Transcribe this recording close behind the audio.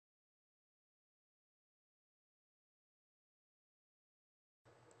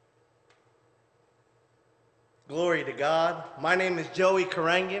Glory to God. My name is Joey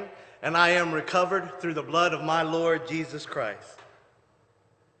Karangan, and I am recovered through the blood of my Lord Jesus Christ.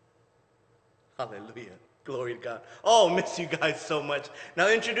 Hallelujah. Glory to God. Oh, miss you guys so much. Now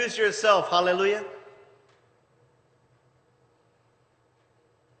introduce yourself. Hallelujah.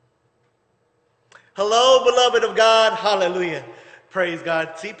 Hello, beloved of God. Hallelujah. Praise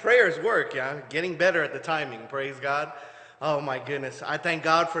God. See, prayers work, yeah. Getting better at the timing. Praise God. Oh, my goodness. I thank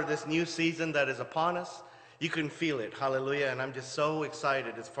God for this new season that is upon us. You can feel it. Hallelujah. And I'm just so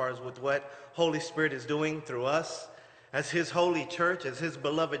excited as far as with what Holy Spirit is doing through us as His holy church, as His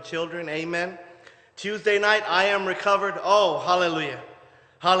beloved children. Amen. Tuesday night, I am recovered. Oh, hallelujah.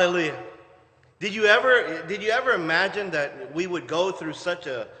 Hallelujah. Did you ever imagine that we would go through such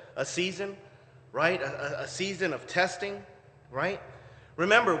a season, right? A season of testing, right?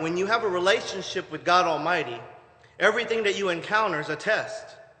 Remember, when you have a relationship with God Almighty, everything that you encounter is a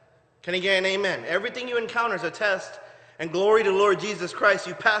test. Can you get an amen? Everything you encounter is a test, and glory to Lord Jesus Christ,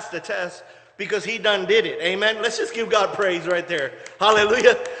 you passed the test because He done did it. Amen? Let's just give God praise right there.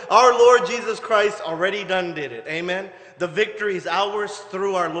 Hallelujah. Our Lord Jesus Christ already done did it. Amen? The victory is ours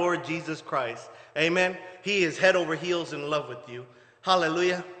through our Lord Jesus Christ. Amen? He is head over heels in love with you.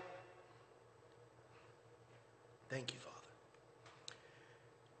 Hallelujah. Thank you, Father.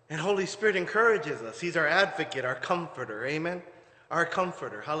 And Holy Spirit encourages us. He's our advocate, our comforter. Amen? Our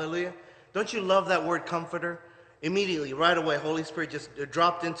comforter. Hallelujah. Don't you love that word comforter? Immediately, right away, Holy Spirit just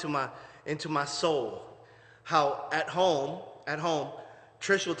dropped into my soul. How at home,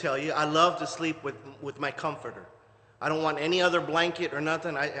 Trish will tell you, I love to sleep with my comforter. I don't want any other blanket or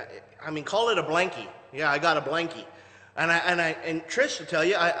nothing. I mean, call it a blankie. Yeah, I got a blankie. And Trish will tell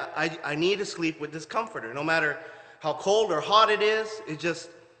you, I need to sleep with this comforter. No matter how cold or hot it is,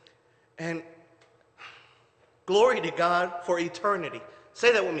 and glory to God for eternity.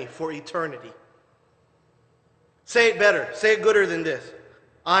 Say that with me, for eternity. Say it better. Say it gooder than this.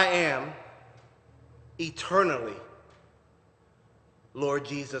 I am eternally Lord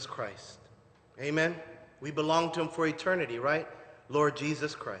Jesus Christ. Amen? We belong to Him for eternity, right? Lord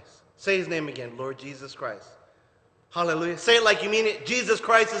Jesus Christ. Say His name again, Lord Jesus Christ. Hallelujah. Say it like you mean it. Jesus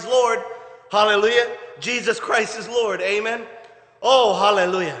Christ is Lord. Hallelujah. Jesus Christ is Lord. Amen? Oh,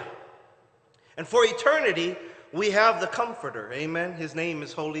 hallelujah. And for eternity, we have the Comforter. Amen? His name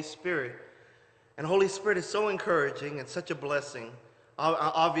is Holy Spirit. And Holy Spirit is so encouraging and such a blessing.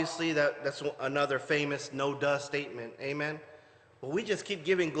 Obviously, that's another famous no-duh statement. Amen? But we just keep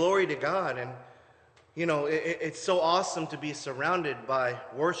giving glory to God. And, you know, it's so awesome to be surrounded by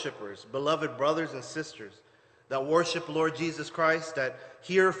worshipers, beloved brothers and sisters that worship Lord Jesus Christ, that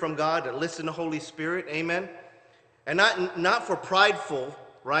hear from God, that listen to Holy Spirit. Amen? And not for prideful,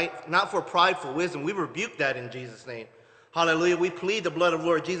 right? Not for prideful wisdom. We rebuke that in Jesus' name. Hallelujah. We plead the blood of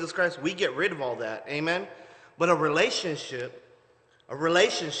Lord Jesus Christ. We get rid of all that. Amen? But a relationship,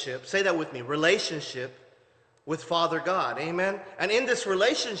 say that with me, relationship with Father God. Amen? And in this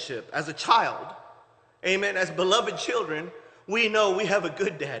relationship, as a child, amen, as beloved children, we know we have a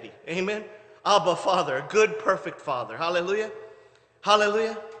good daddy. Amen? Abba Father, a good, perfect Father. Hallelujah.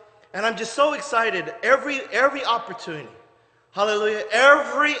 Hallelujah. And I'm just so excited every opportunity. Hallelujah.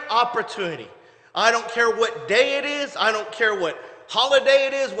 Every opportunity. I don't care what day it is. I don't care what holiday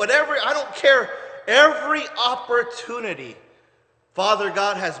it is. Whatever. I don't care. Every opportunity Father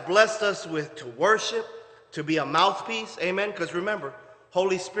God has blessed us with to worship, to be a mouthpiece. Amen. Because remember,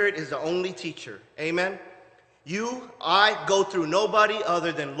 Holy Spirit is the only teacher. Amen. I go through nobody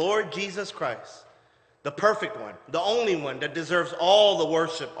other than Lord Jesus Christ, the perfect one, the only one that deserves all the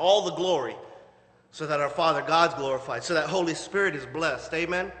worship, all the glory, so that our Father God's glorified, so that Holy Spirit is blessed.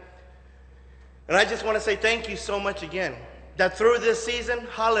 Amen. And I just want to say thank you so much again, that through this season,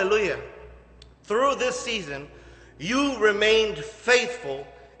 hallelujah, through this season, you remained faithful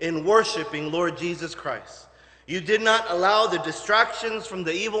in worshiping Lord Jesus Christ. You did not allow the distractions from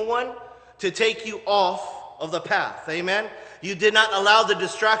the evil one to take you off of the path. Amen. You did not allow the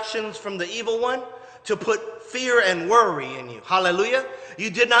distractions from the evil one to put fear and worry in you. Hallelujah.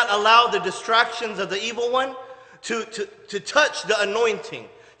 You did not allow the distractions of the evil one to touch the anointing.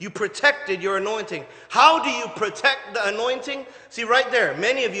 You protected your anointing. How do you protect the anointing? See, right there,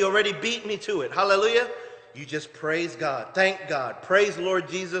 many of you already beat me to it. Hallelujah. You just praise God. Thank God. Praise Lord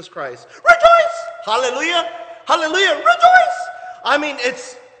Jesus Christ. Rejoice. Hallelujah. Hallelujah. Rejoice. I mean,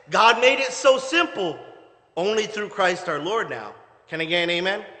 God made it so simple. Only through Christ our Lord now. Can I get an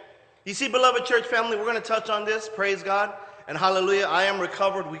amen? You see, beloved church family, we're going to touch on this. Praise God. And hallelujah, I am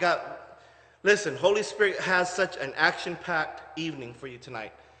recovered. Listen, Holy Spirit has such an action-packed evening for you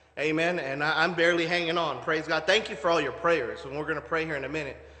tonight. Amen. And I'm barely hanging on. Praise God. Thank you for all your prayers. And we're going to pray here in a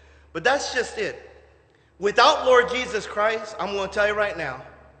minute. But that's just it. Without Lord Jesus Christ, I'm going to tell you right now,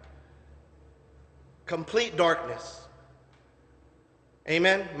 complete darkness.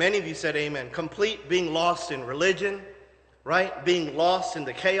 Amen? Many of you said amen. Complete being lost in religion, right? Being lost in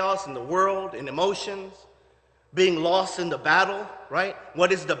the chaos in the world, in emotions. Being lost in the battle, right?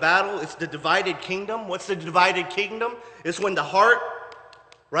 What is the battle? It's the divided kingdom. What's the divided kingdom? It's when the heart,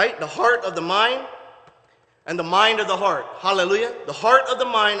 right? The heart of the mind and the mind of the heart. Hallelujah. The heart of the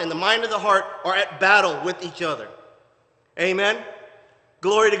mind and the mind of the heart are at battle with each other. Amen.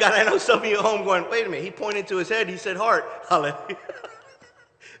 Glory to God. I know some of you at home going, wait a minute. He pointed to his head. He said heart. Hallelujah.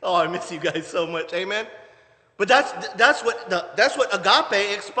 Oh, I miss you guys so much. Amen. But that's what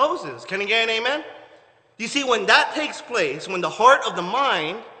agape exposes. Can you get an amen? You see, when that takes place, when the heart of the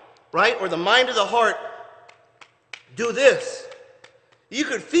mind, right, or the mind of the heart do this, you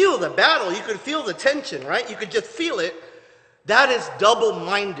could feel the battle, you could feel the tension, right? You could just feel it. That is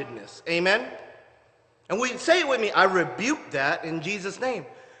double-mindedness, amen? And we say it with me, I rebuke that in Jesus' name.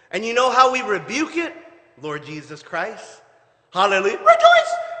 And you know how we rebuke it? Lord Jesus Christ. Hallelujah.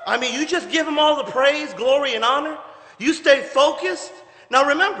 Rejoice! I mean, you just give him all the praise, glory, and honor. You stay focused. Now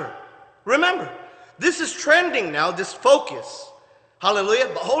remember, this is trending now, this focus. Hallelujah.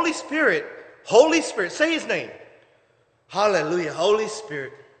 But Holy Spirit, say his name. Hallelujah. Holy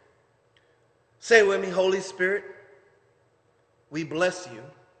Spirit. Say it with me, Holy Spirit. We bless you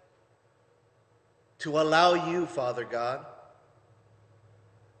to allow you, Father God,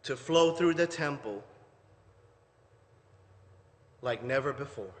 to flow through the temple like never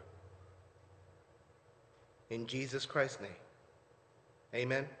before. In Jesus Christ's name.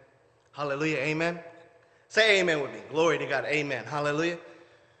 Amen. Hallelujah. Amen. Say amen with me. Glory to God. Amen. Hallelujah.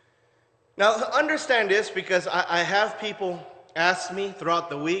 Now, understand this, because I have people ask me throughout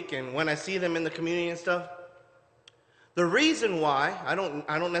the week, and when I see them in the community and stuff, the reason why, I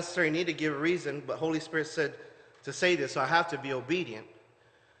don't necessarily need to give a reason, but Holy Spirit said to say this, so I have to be obedient.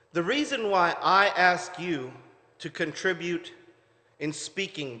 The reason why I ask you to contribute in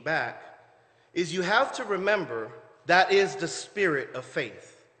speaking back is you have to remember that is the spirit of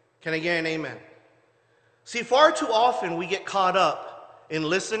faith. Can I get an amen? See, far too often we get caught up in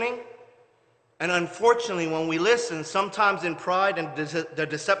listening, and unfortunately when we listen, sometimes in pride and the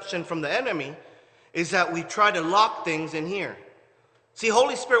deception from the enemy is that we try to lock things in here. See,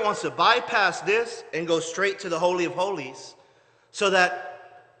 Holy Spirit wants to bypass this and go straight to the Holy of Holies so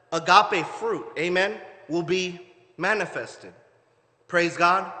that agape fruit, amen, will be manifested. Praise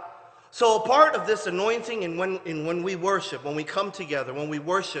God. So a part of this anointing, and when we worship, when we come together, when we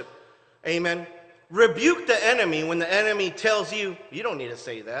worship, amen, rebuke the enemy when the enemy tells you, you don't need to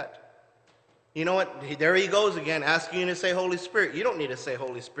say that. You know what? There he goes again, asking you to say Holy Spirit. You don't need to say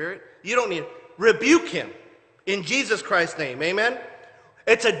Holy Spirit. You don't need to. Rebuke him in Jesus Christ's name, amen?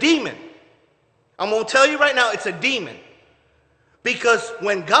 It's a demon. I'm going to tell you right now, it's a demon. Because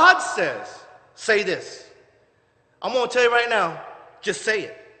when God says, say this, I'm going to tell you right now, just say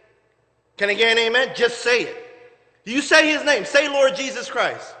it. Can I get an amen? Just say it. You say his name. Say Lord Jesus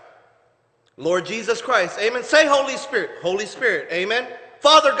Christ. Lord Jesus Christ. Amen. Say Holy Spirit. Holy Spirit. Amen.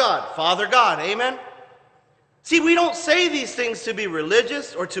 Father God. Amen. See, we don't say these things to be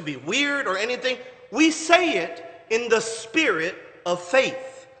religious or to be weird or anything. We say it in the spirit of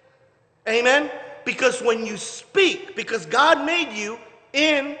faith. Amen. Because when you speak, because God made you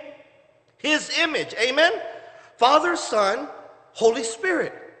in his image. Amen. Father, Son, Holy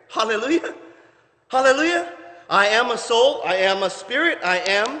Spirit. Hallelujah. Hallelujah. I am a soul. I am a spirit. I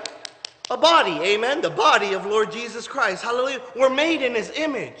am a body. Amen. The body of Lord Jesus Christ. Hallelujah. We're made in his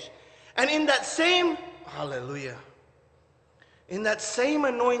image. And in that same, hallelujah, in that same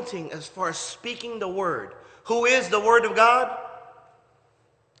anointing as far as speaking the word, who is the word of God?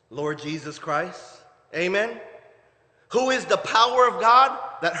 Lord Jesus Christ. Amen. Who is the power of God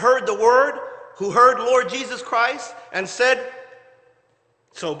that heard the word, who heard Lord Jesus Christ and said,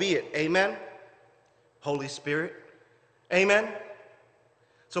 so be it. Amen. Holy Spirit. Amen.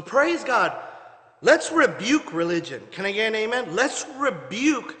 So praise God. Let's rebuke religion. Can I get an amen? Let's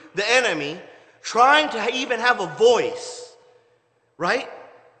rebuke the enemy trying to even have a voice. Right?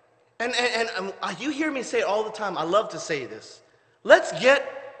 And you hear me say it all the time. I love to say this. Let's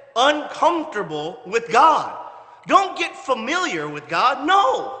get uncomfortable with God. Don't get familiar with God.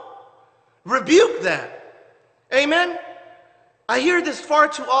 No. Rebuke that. Amen. I hear this far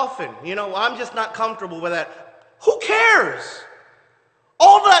too often. You know, I'm just not comfortable with that. Who cares?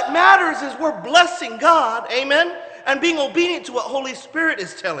 All that matters is we're blessing God, amen, and being obedient to what Holy Spirit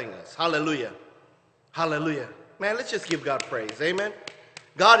is telling us. Hallelujah. Hallelujah. Man, let's just give God praise, amen.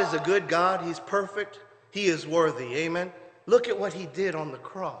 God is a good God. He's perfect. He is worthy, amen. Look at what he did on the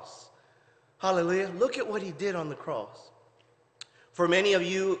cross. Hallelujah. Look at what he did on the cross. For many of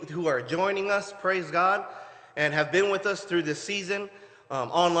you who are joining us, praise God, and have been with us through this season,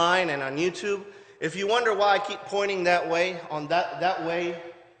 online and on YouTube, if you wonder why I keep pointing that way, on that way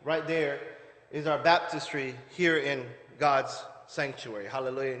right there is our baptistry here in God's sanctuary,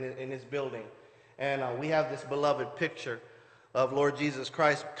 hallelujah, in his building. And we have this beloved picture of Lord Jesus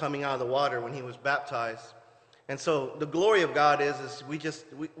Christ coming out of the water when he was baptized. And so the glory of God is we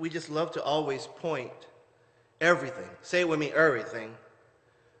just love to always point everything, say it with me, everything,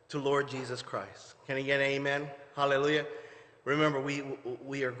 to Lord Jesus Christ. Can you get an amen? Hallelujah. Remember,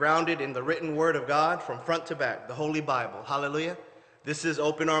 we are grounded in the written word of God from front to back, the Holy Bible. Hallelujah. This is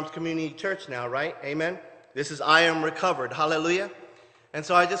Open Arms Community Church now, right? Amen. This is I Am Recovered. Hallelujah. And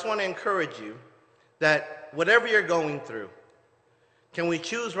so I just want to encourage you that whatever you're going through, can we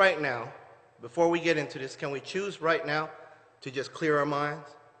choose right now, before we get into this, can we choose right now to just clear our minds?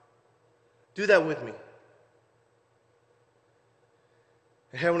 Do that with me.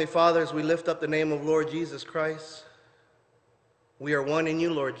 Heavenly Father, as we lift up the name of Lord Jesus Christ, we are one in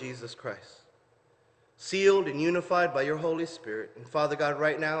you, Lord Jesus Christ, sealed and unified by your Holy Spirit. And Father God,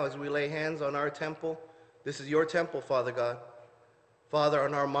 right now, as we lay hands on our temple, this is your temple, Father God. Father,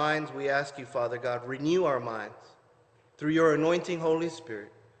 on our minds, we ask you, Father God, renew our minds through your anointing Holy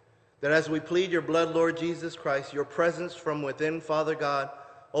Spirit, that as we plead your blood, Lord Jesus Christ, your presence from within, Father God,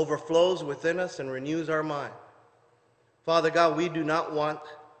 overflows within us and renews our mind. Father God, we do not want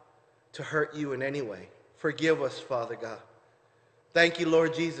to hurt you in any way. Forgive us, Father God. Thank you,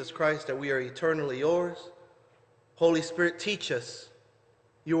 Lord Jesus Christ, that we are eternally yours. Holy Spirit, teach us.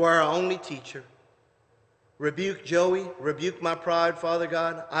 You are our only teacher. Rebuke Joey, rebuke my pride, Father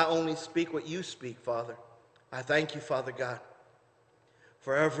God. I only speak what you speak, Father. I thank you, Father God,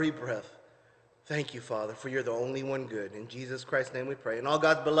 for every breath. Thank you, Father, for you're the only one good. In Jesus Christ's name we pray. And all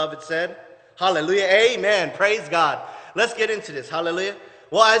God's beloved said, hallelujah, amen. Praise God. Let's get into this. Hallelujah.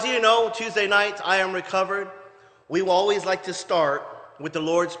 Well, as you know, Tuesday nights, I Am Recovered. We will always like to start with the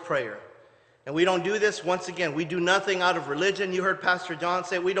Lord's Prayer. And we don't do this, once again, we do nothing out of religion. You heard Pastor John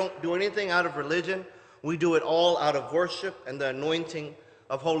say we don't do anything out of religion. We do it all out of worship and the anointing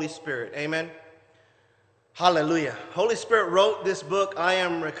of Holy Spirit. Amen. Hallelujah. Holy Spirit wrote this book, I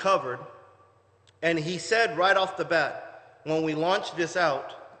Am Recovered. And he said right off the bat, when we launch this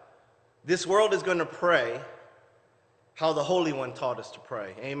out, this world is going to pray how the Holy One taught us to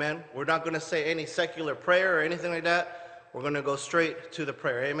pray. Amen. We're not going to say any secular prayer or anything like that. We're going to go straight to the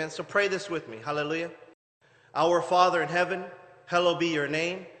prayer. Amen. So pray this with me. Hallelujah. Our Father in heaven, hallowed be your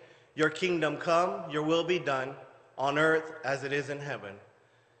name. Your kingdom come, your will be done on earth as it is in heaven.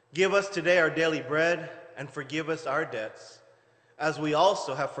 Give us today our daily bread and forgive us our debts as we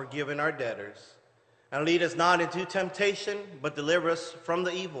also have forgiven our debtors. And lead us not into temptation, but deliver us from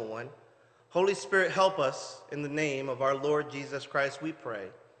the evil one. Holy Spirit, help us in the name of our Lord Jesus Christ, we pray.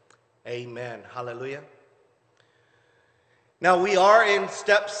 Amen. Hallelujah. Now we are in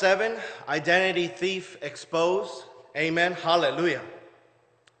step 7, identity thief exposed. Amen. Hallelujah.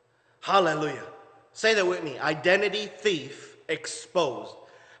 Hallelujah. Say that with me. Identity thief exposed.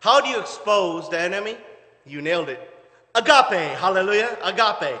 How do you expose the enemy? You nailed it. Agape. Hallelujah.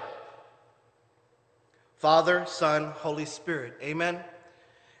 Agape. Father, Son, Holy Spirit. Amen.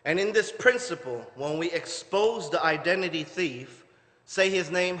 And in this principle, when we expose the identity thief, say his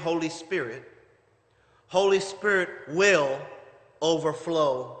name, Holy Spirit. Holy Spirit will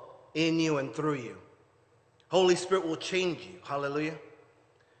overflow in you and through you. Holy Spirit will change you. Hallelujah.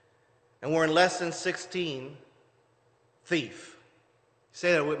 And we're in lesson 16, thief.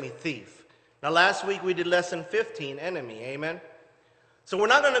 Say that with me, thief. Now last week we did lesson 15, enemy. Amen. So we're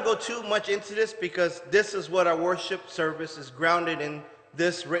not going to go too much into this because this is what our worship service is grounded in,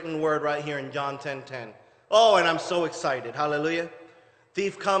 this written word right here in John 10:10. Oh, and I'm so excited. Hallelujah.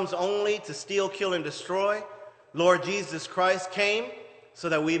 Thief comes only to steal, kill, and destroy. Lord Jesus Christ came so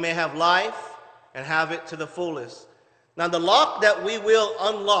that we may have life and have it to the fullest. Now the lock that we will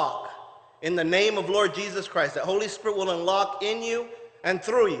unlock in the name of Lord Jesus Christ, that Holy Spirit will unlock in you and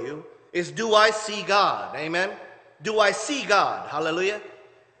through you, is do I see God? Amen. Do I see God? Hallelujah.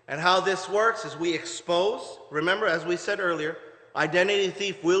 And how this works is we expose. Remember, as we said earlier, identity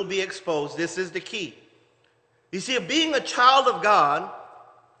thief will be exposed. This is the key. You see, being a child of God,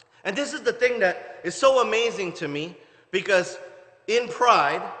 and this is the thing that is so amazing to me, because in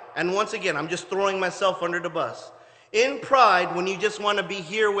pride, and once again, I'm just throwing myself under the bus. In pride, when you just want to be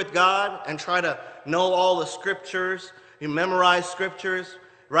here with God and try to know all the scriptures, you memorize scriptures,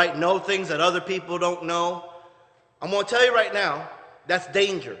 right? Know things that other people don't know. I'm going to tell you right now, that's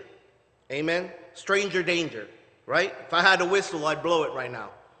danger. Amen? Stranger danger, right? If I had a whistle, I'd blow it right now,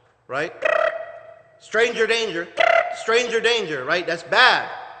 right? Stranger danger, right? That's bad.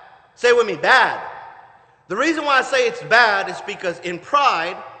 Say with me, bad. The reason why I say it's bad is because in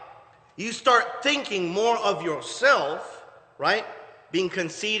pride, you start thinking more of yourself, right? Being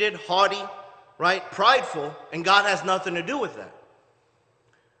conceited, haughty, right? Prideful, and God has nothing to do with that.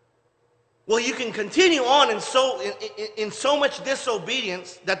 Well, you can continue on in so much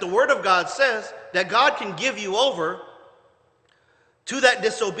disobedience that the Word of God says that God can give you over to that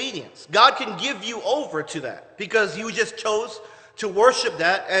disobedience. God can give you over to that because you just chose to worship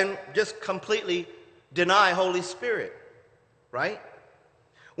that and just completely deny Holy Spirit, right?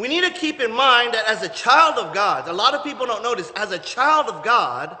 We need to keep in mind that as a child of God, a lot of people don't know this, as a child of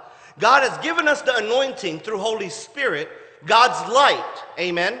God, God has given us the anointing through Holy Spirit, God's light,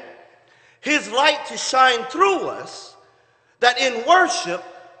 amen? His light to shine through us, that in worship,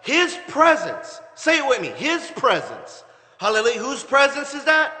 His presence, say it with me, His presence, hallelujah, whose presence is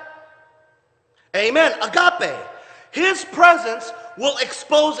that? Amen, agape. His presence will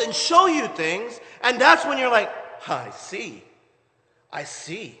expose and show you things, and that's when you're like, I see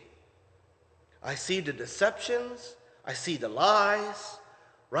the deceptions, I see the lies,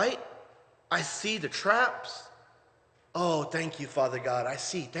 right? I see the traps. Oh, thank you, Father God. I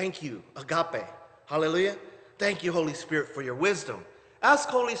see. Thank you, agape. Hallelujah. Thank you, Holy Spirit, for your wisdom. Ask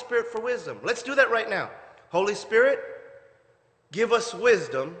Holy Spirit for wisdom. Let's do that right now. Holy Spirit, give us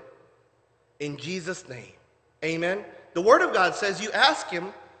wisdom in Jesus' name. Amen. The Word of God says you ask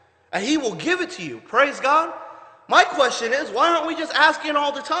Him and He will give it to you. Praise God. My question is, why aren't we just asking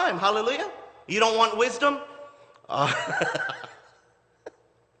all the time? Hallelujah. You don't want wisdom? I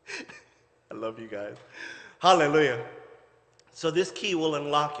love you guys. Hallelujah. So this key will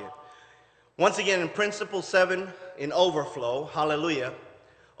unlock it. Once again, in Principle 7, in overflow, hallelujah.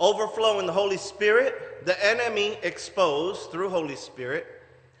 Overflow in the Holy Spirit, the enemy exposed through Holy Spirit.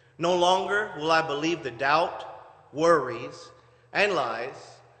 No longer will I believe the doubt, worries, and lies.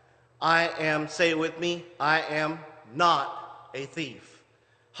 I am, say it with me, I am not a thief.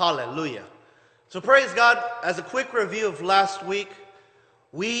 Hallelujah. So praise God, as a quick review of last week,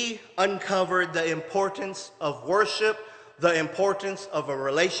 we uncovered the importance of worship, the importance of a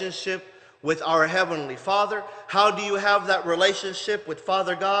relationship with our Heavenly Father. How do you have that relationship with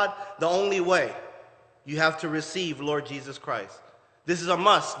Father God? The only way. You have to receive Lord Jesus Christ. This is a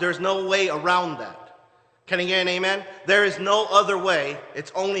must. There's no way around that. Can I get an amen? There is no other way.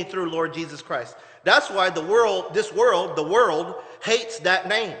 It's only through Lord Jesus Christ. That's why the world hates that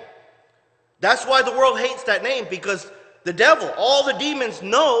name. That's why the world hates that name, because the devil, all the demons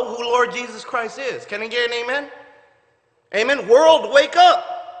know who Lord Jesus Christ is. Can I get an amen? Amen. World, wake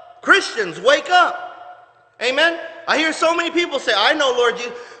up. Christians, wake up. Amen. I hear so many people say, I know Lord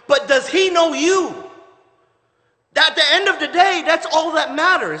Jesus, but does He know you? At the end of the day, that's all that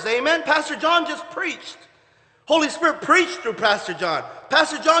matters. Amen. Pastor John just preached. Holy Spirit preached through Pastor John.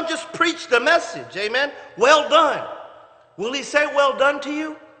 Pastor John just preached the message. Amen. Well done. Will He say well done to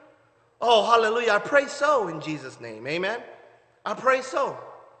you? Oh, hallelujah. I pray so in Jesus' name. Amen. I pray so.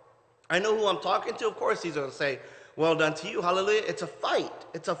 I know who I'm talking to. Of course, He's going to say, well done to you. Hallelujah. It's a fight.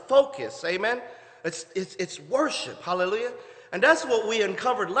 It's a focus. Amen. It's worship. Hallelujah. And that's what we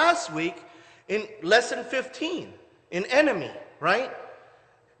uncovered last week in lesson 15, in enemy, right?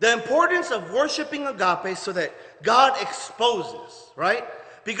 The importance of worshiping agape so that God exposes, right?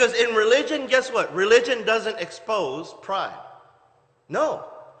 Because in religion, guess what? Religion doesn't expose pride. No.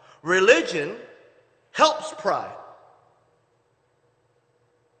 Religion helps pride.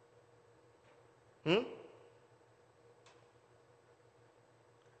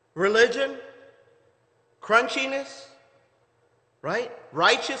 Religion, crunchiness, right?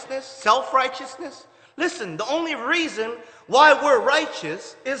 Righteousness, self-righteousness. Listen, the only reason why we're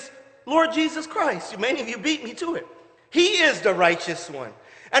righteous is Lord Jesus Christ. Many of you beat me to it. He is the righteous one.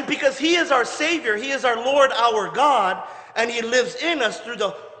 And because He is our Savior, He is our Lord, our God, and He lives in us through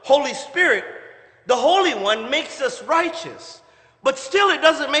the Holy Spirit, the Holy One makes us righteous. But still, it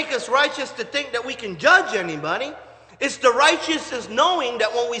doesn't make us righteous to think that we can judge anybody. It's the righteousness knowing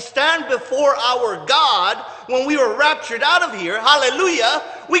that when we stand before our God, when we were raptured out of here, hallelujah,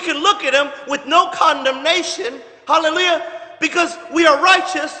 we can look at Him with no condemnation, hallelujah, because we are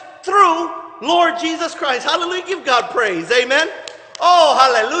righteous through Lord Jesus Christ. Hallelujah, give God praise, amen. Oh,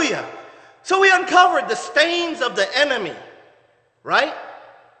 hallelujah. So we uncovered the stains of the enemy, right?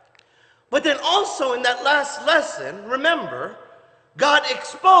 But then also in that last lesson, remember, God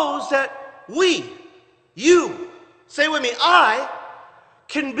exposed that you, say with me, I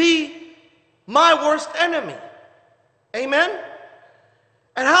can be my worst enemy. Amen?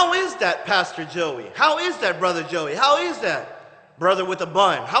 And how is that, Pastor Joey? How is that, Brother Joey? How is that, brother with a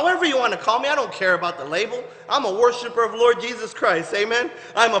bun. However you want to call me, I don't care about the label. I'm a worshiper of Lord Jesus Christ, amen?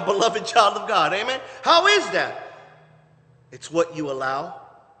 I'm a beloved child of God, amen? How is that? It's what you allow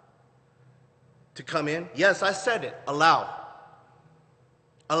to come in. Yes, I said it, allow.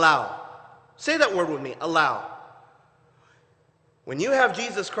 Allow. Say that word with me, allow. When you have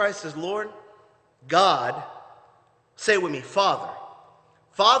Jesus Christ as Lord, God, say it with me, Father.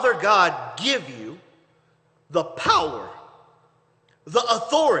 Father God give you the power, the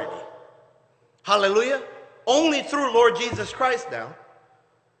authority. Hallelujah. Only through Lord Jesus Christ now.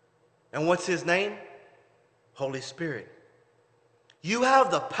 And what's his name? Holy Spirit. You have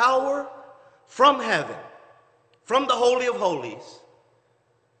the power from heaven, from the Holy of Holies,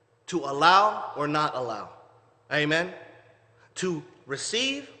 to allow or not allow. Amen. To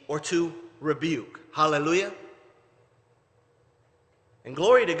receive or to rebuke. Hallelujah. And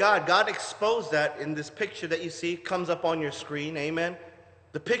glory to God. God exposed that in this picture that you see. Comes up on your screen. Amen.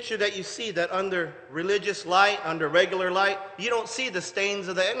 The picture that you see, that under religious light, under regular light, you don't see the stains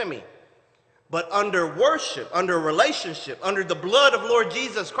of the enemy. But under worship, under relationship, under the blood of Lord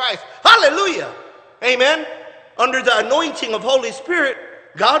Jesus Christ, hallelujah, amen, under the anointing of Holy Spirit,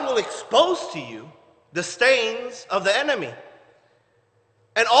 God will expose to you the stains of the enemy.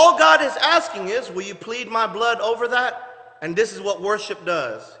 And all God is asking is, will you plead my blood over that? And this is what worship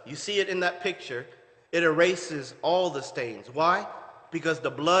does. You see it in that picture. It erases all the stains. Why? Because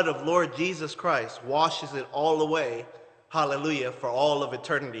the blood of Lord Jesus Christ washes it all away. Hallelujah, for all of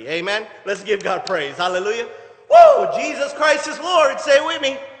eternity. Amen? Let's give God praise. Hallelujah. Woo! Jesus Christ is Lord. Say it with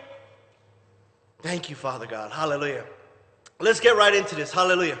me. Thank you, Father God. Hallelujah. Let's get right into this.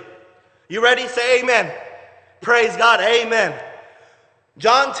 Hallelujah. You ready? Say amen. Praise God. Amen.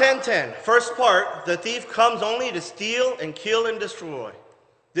 John 10:10, first part, the thief comes only to steal and kill and destroy.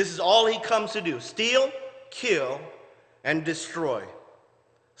 This is all he comes to do. Steal, kill, and destroy.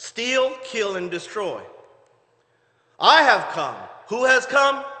 Steal, kill, and destroy. I have come. Who has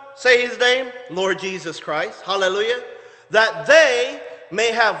come? Say his name. Lord Jesus Christ. Hallelujah. That they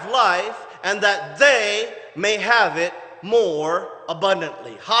may have life and that they may have it more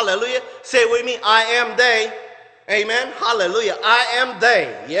abundantly. Hallelujah. Say it with me. I am they. Amen. Hallelujah. I am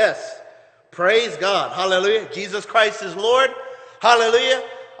they. Yes. Praise God. Hallelujah. Jesus Christ is Lord. Hallelujah.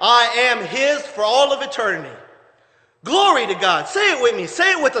 I am his for all of eternity. Glory to God. Say it with me.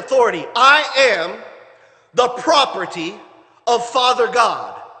 Say it with authority. I am the property of Father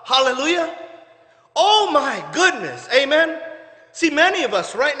God. Hallelujah. Oh my goodness. Amen. See, many of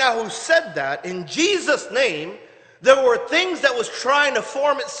us right now who said that, in Jesus' name, there were things that was trying to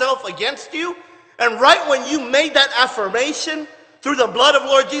form itself against you. And right when you made that affirmation through the blood of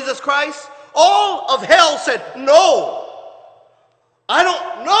Lord Jesus Christ, all of hell said, no, I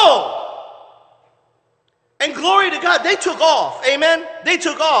don't know. And glory to God, they took off. Amen. They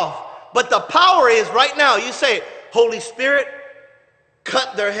took off. But the power is right now, you say, Holy Spirit,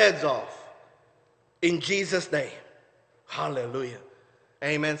 cut their heads off. In Jesus' name. Hallelujah.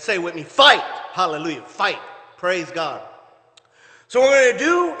 Amen. Say with me, fight. Hallelujah. Fight. Praise God. So what we're going to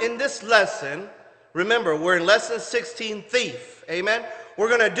do in this lesson, remember, we're in lesson 16, thief. Amen. We're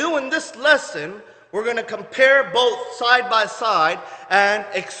going to do in this lesson, we're going to compare both side by side and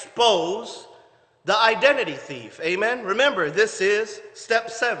expose the identity thief. Amen. Remember, this is step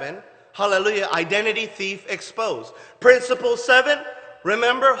 7. Hallelujah. Identity thief exposed. Principle 7.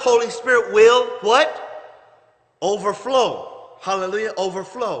 Remember, Holy Spirit will what? Overflow. Hallelujah.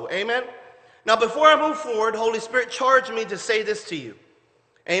 Overflow. Amen. Now, before I move forward, Holy Spirit charged me to say this to you.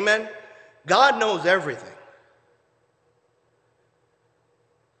 Amen. God knows everything.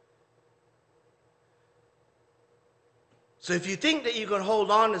 So if you think that you can hold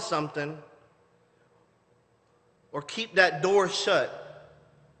on to something or keep that door shut,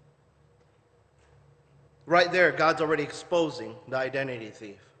 right there, God's already exposing the identity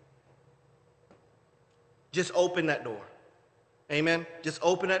thief. Just open that door. Amen. Just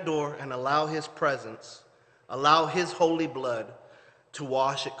open that door and allow his presence, allow his holy blood to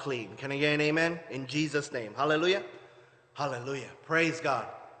wash it clean. Can I get an amen? In Jesus' name. Hallelujah. Hallelujah. Praise God.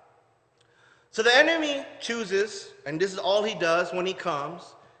 So the enemy chooses, and this is all he does when he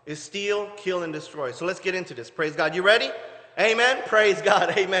comes, is steal, kill, and destroy. So let's get into this. Praise God. You ready? Amen. Praise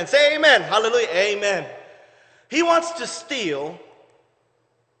God. Amen. Say amen. Hallelujah. Amen. He wants to steal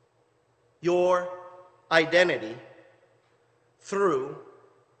your identity through,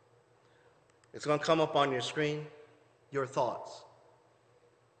 it's going to come up on your screen, your thoughts.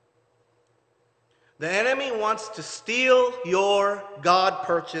 The enemy wants to steal your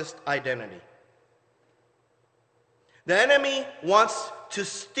God-purchased identity. The enemy wants to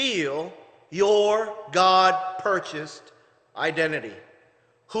steal your God-purchased identity.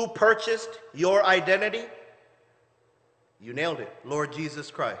 Who purchased your identity? You nailed it. Lord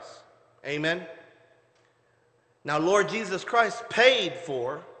Jesus Christ. Amen. Now, Lord Jesus Christ paid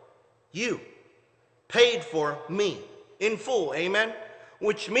for you, paid for me in full. Amen.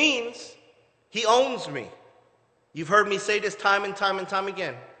 Which means he owns me. You've heard me say this time and time and time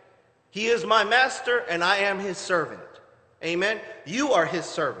again. He is my master and I am his servant. Amen. You are his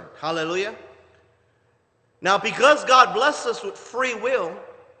servant. Hallelujah. Now, because God blessed us with free will,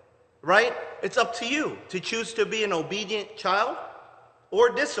 right? It's up to you to choose to be an obedient child or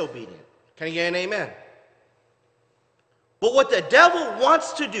disobedient. Can you get an amen? But what the devil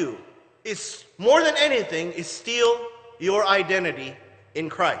wants to do is, more than anything, is steal your identity in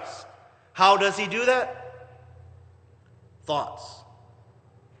Christ. How does he do that? Thoughts.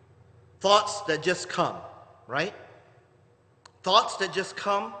 Thoughts that just come, right? Thoughts that just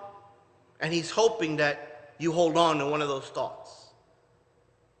come, and he's hoping that you hold on to one of those thoughts.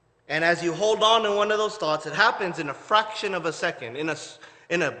 And as you hold on to one of those thoughts, it happens in a fraction of a second,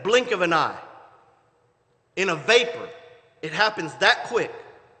 in a blink of an eye, in a vapor. It happens that quick.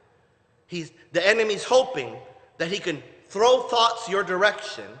 The enemy's hoping that he can throw thoughts your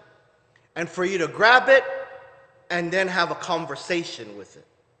direction and for you to grab it and then have a conversation with it.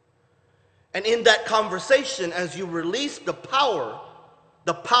 And in that conversation, as you release the power,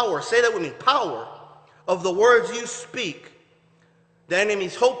 say that with me, power of the words you speak, the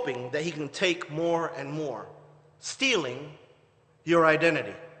enemy's hoping that he can take more and more, stealing your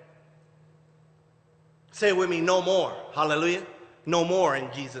identity. Say it with me, no more. Hallelujah. No more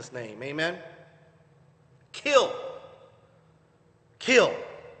in Jesus' name. Amen. Kill. Kill.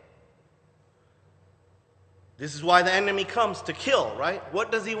 This is why the enemy comes, to kill, right?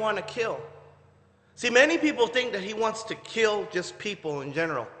 What does he want to kill? See, many people think that he wants to kill just people in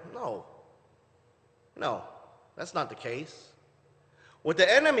general. No, that's not the case. What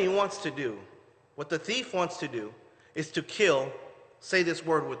the enemy wants to do, what the thief wants to do, is to kill, say this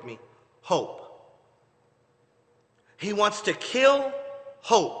word with me, hope. He wants to kill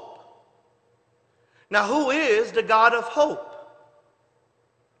hope. Now, who is the God of hope?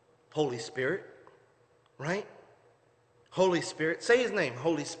 Holy Spirit, right? Holy Spirit. Say his name,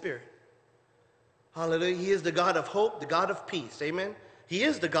 Holy Spirit. Hallelujah. He is the God of hope, the God of peace. Amen. He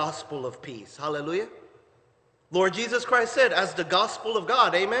is the gospel of peace. Hallelujah. Lord Jesus Christ said, as the gospel of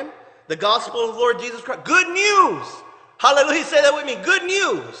God. Amen. The gospel of Lord Jesus Christ. Good news. Hallelujah. Say that with me. Good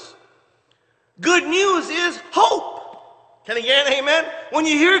news. Good news is hope. Can you get an amen? When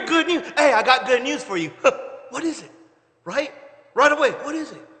you hear good news, hey, I got good news for you. What is it? Right? Right away. What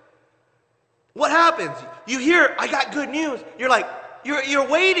is it? What happens? You hear, I got good news. You're like, you're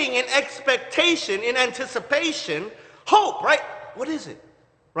waiting in expectation, in anticipation, hope, right? What is it?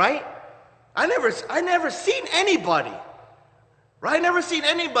 Right? I never seen anybody, right? I never seen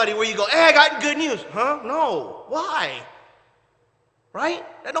anybody where you go, hey, I got good news. Huh? No. Why? Right?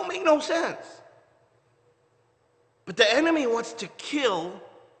 That don't make no sense. But the enemy wants to kill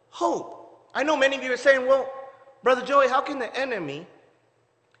hope. I know many of you are saying, well, Brother Joey, how can the enemy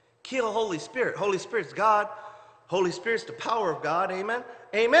kill Holy Spirit? Holy Spirit's God. Holy Spirit's the power of God. Amen?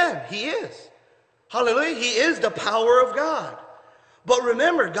 Amen. He is. Hallelujah. He is the power of God. But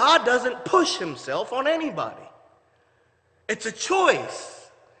remember, God doesn't push himself on anybody. It's a choice.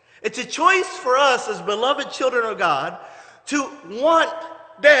 It's a choice for us as beloved children of God to want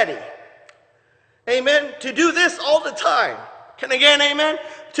Daddy. Amen. To do this all the time. Can I get an amen?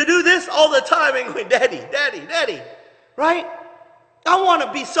 To do this all the time and going, Daddy, Daddy, Daddy. Right? I want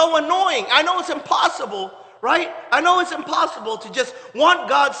to be so annoying. I know it's impossible, right? I know it's impossible to just want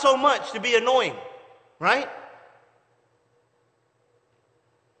God so much to be annoying, right?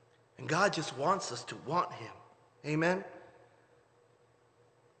 And God just wants us to want him. Amen?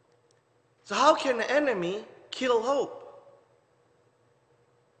 So how can the enemy kill hope?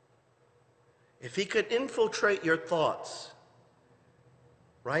 If he could infiltrate your thoughts,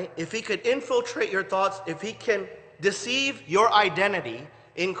 right? If he could infiltrate your thoughts, if he can deceive your identity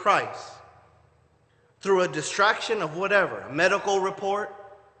in Christ through a distraction of whatever, a medical report,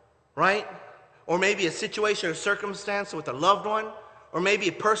 right? Or maybe a situation or circumstance with a loved one, or maybe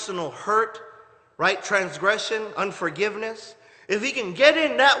a personal hurt, right? Transgression, unforgiveness. If he can get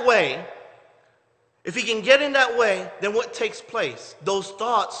in that way, then what takes place? Those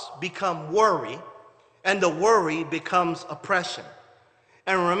thoughts become worry, and the worry becomes oppression.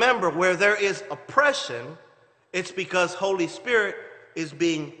 And remember, where there is oppression, it's because Holy Spirit is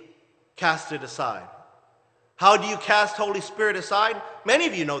being casted aside. How do you cast Holy Spirit aside? Many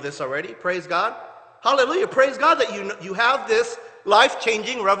of you know this already. Praise God. Hallelujah. Praise God that you have this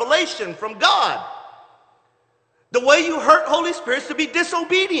life-changing revelation from God. The way you hurt Holy Spirit is to be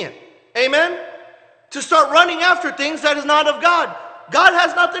disobedient. Amen? To start running after things that is not of God. God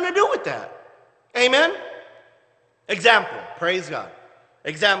has nothing to do with that. Amen? Example. Praise God.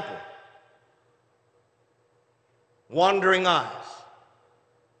 Example. Wandering eyes.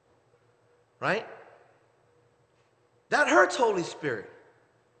 Right? That hurts Holy Spirit.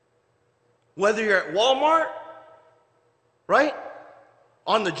 Whether you're at Walmart, right?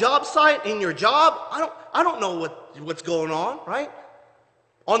 On the job site, in your job, I don't know what's going on, right?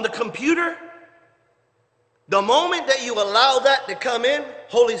 On the computer, the moment that you allow that to come in,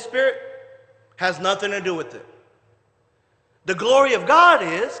 Holy Spirit has nothing to do with it. The glory of God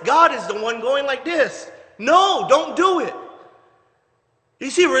is the one going like this. No, don't do it. You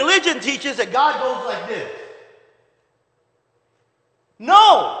see, religion teaches that God goes like this.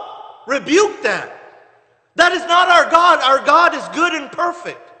 No, rebuke that. That is not our God. Our God is good and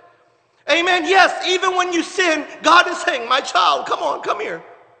perfect. Amen. Yes, even when you sin, God is saying, my child, come on, come here.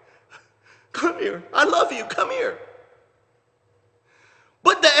 Come here. I love you. Come here.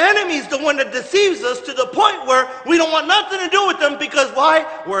 But the enemy is the one that deceives us to the point where we don't want nothing to do with them because why?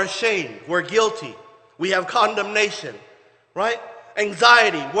 We're ashamed. We're guilty. We have condemnation, right?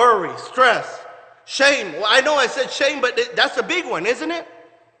 Anxiety, worry, stress, shame. Well, I know I said shame, but that's a big one, isn't it?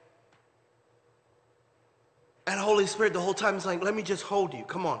 And Holy Spirit the whole time is like, let me just hold you.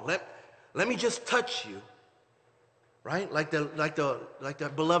 Come on, let me just touch you. Right? Like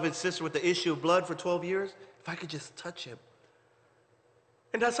the beloved sister with the issue of blood for 12 years. If I could just touch him.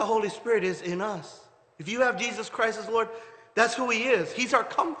 And that's how Holy Spirit is in us. If you have Jesus Christ as Lord, that's who he is. He's our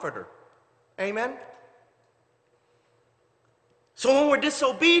comforter. Amen? So when we're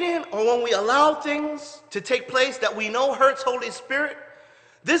disobedient or when we allow things to take place that we know hurts Holy Spirit,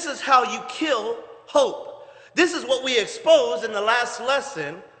 this is how you kill hope. This is what we exposed in the last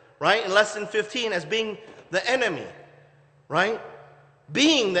lesson, right? In lesson 15 as being the enemy, right?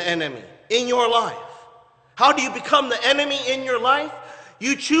 Being the enemy in your life. How do you become the enemy in your life?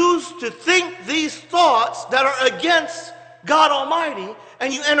 You choose to think these thoughts that are against God Almighty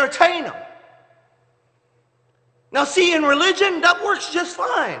and you entertain them. Now see, in religion, that works just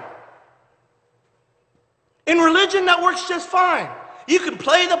fine. In religion, that works just fine. You can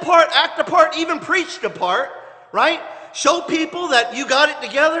play the part, act the part, even preach the part, right? Show people that you got it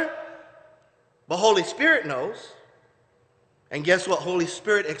together. But Holy Spirit knows. And guess what Holy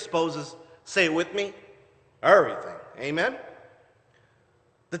Spirit exposes? Say it with me. Everything. Amen?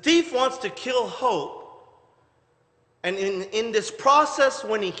 The thief wants to kill hope. And in this process,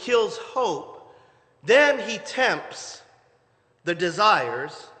 when he kills hope, then he tempts the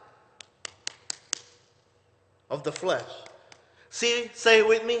desires of the flesh. See, say it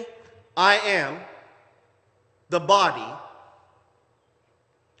with me. I am the body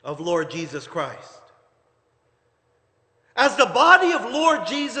of Lord Jesus Christ. As the body of Lord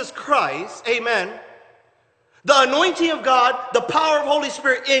Jesus Christ, amen, the anointing of God, the power of Holy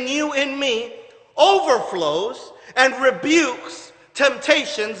Spirit in you, in me, overflows and rebukes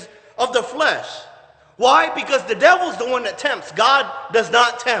temptations of the flesh. Why? Because the devil's the one that tempts. God does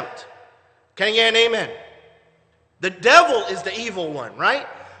not tempt. Can I get an amen? The devil is the evil one, right?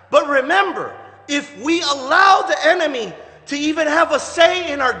 But remember, if we allow the enemy to even have a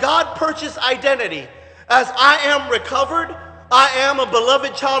say in our God-purchased identity, as I am recovered, I am a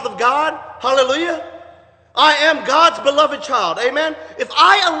beloved child of God, hallelujah, I am God's beloved child, amen? If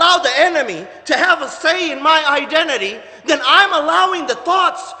I allow the enemy to have a say in my identity, then I'm allowing the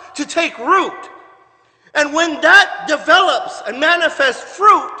thoughts to take root. And when that develops and manifests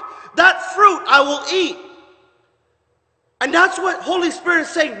fruit, that fruit I will eat. And that's what Holy Spirit is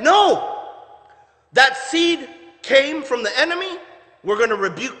saying. No, that seed came from the enemy. We're going to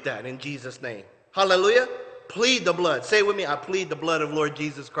rebuke that in Jesus' name. Hallelujah. Plead the blood. Say it with me. I plead the blood of Lord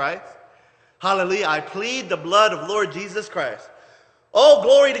Jesus Christ. Hallelujah. I plead the blood of Lord Jesus Christ. Oh,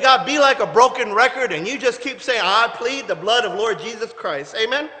 glory to God. Be like a broken record and you just keep saying, I plead the blood of Lord Jesus Christ.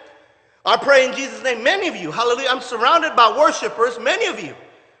 Amen. I pray in Jesus' name. Many of you, hallelujah, I'm surrounded by worshipers. Many of you,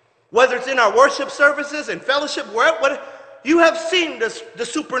 whether it's in our worship services and fellowship, wherever, you have seen the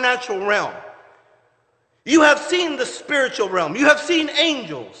supernatural realm. You have seen the spiritual realm. You have seen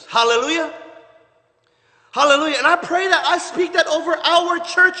angels. Hallelujah. Hallelujah. And I pray that, I speak that over our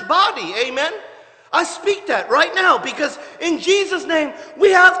church body. Amen. I speak that right now because in Jesus' name, we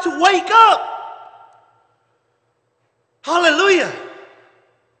have to wake up. Hallelujah.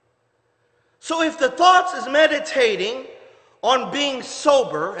 So if the thoughts is meditating on being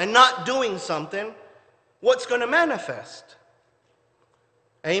sober and not doing something, what's going to manifest?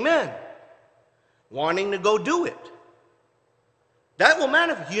 Amen. Wanting to go do it. That will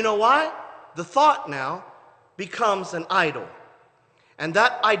manifest. You know why? The thought now becomes an idol. And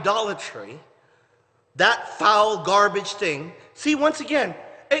that idolatry, that foul garbage thing, see, once again,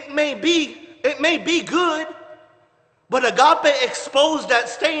 it may be good, but agape exposed that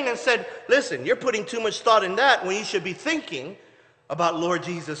stain and said, listen, you're putting too much thought in that when you should be thinking about Lord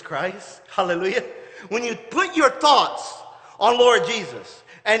Jesus Christ. Hallelujah. When you put your thoughts on Lord Jesus,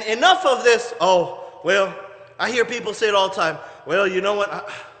 and enough of this, oh, well, I hear people say it all the time, well, you know what,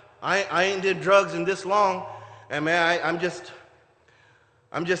 I ain't did drugs in this long, and man, I'm just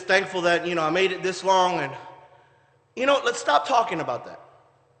thankful that, I made it this long, and, let's stop talking about that.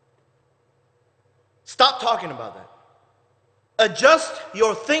 Stop talking about that. Adjust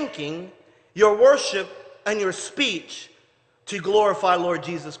your thinking, your worship, and your speech to glorify Lord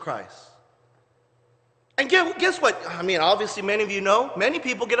Jesus Christ. And guess what? I mean, obviously many of you know, many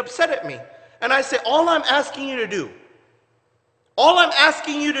people get upset at me. And I say, all I'm asking you to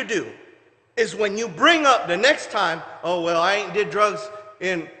do is when you bring up the next time, oh, well, I ain't did drugs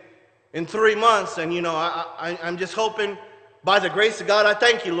in 3 months, and I'm just hoping by the grace of God, I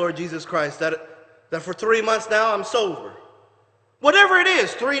thank you, Lord Jesus Christ, that for 3 months now I'm sober. Whatever it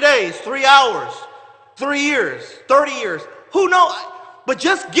is, 3 days, 3 hours, 3 years, 30 years, who knows? But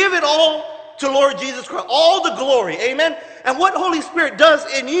just give it all to Lord Jesus Christ, all the glory, amen? And what Holy Spirit does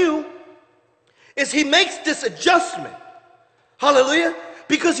in you is He makes this adjustment, hallelujah,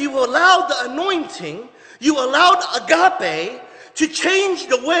 because you allowed the anointing, you allowed agape to change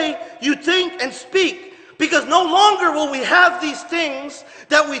the way you think and speak. Because no longer will we have these things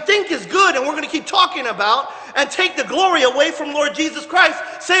that we think is good and we're going to keep talking about and take the glory away from Lord Jesus Christ.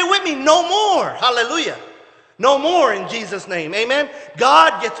 Say it with me, no more. Hallelujah. No more in Jesus' name. Amen.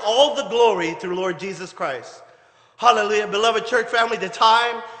 God gets all the glory through Lord Jesus Christ. Hallelujah. Beloved church family, the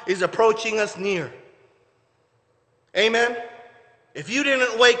time is approaching us near. Amen. If you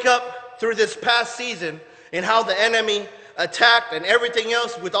didn't wake up through this past season and how the enemy attacked and everything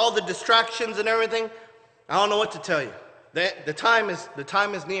else with all the distractions and everything, I don't know what to tell you. The time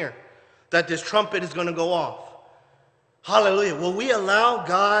is near that this trumpet is going to go off. Hallelujah. Will we allow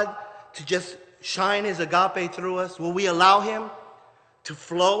God to just shine His agape through us? Will we allow Him to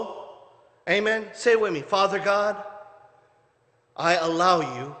flow? Amen. Say it with me. Father God, I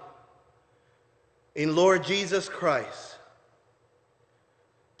allow you in Lord Jesus Christ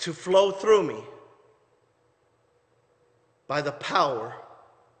to flow through me by the power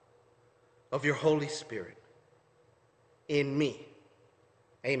of your Holy Spirit in me.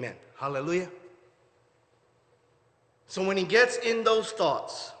 Amen. Hallelujah. So when he gets in those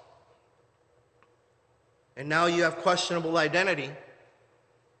thoughts, and now you have questionable identity,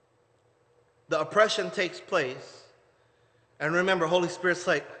 the oppression takes place. And remember, Holy Spirit's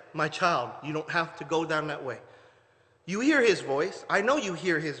like, my child, you don't have to go down that way. You hear His voice. I know you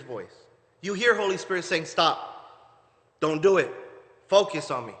hear His voice. You hear Holy Spirit saying, stop. Don't do it.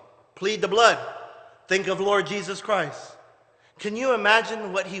 Focus on me. Plead the blood. Think of Lord Jesus Christ. Can you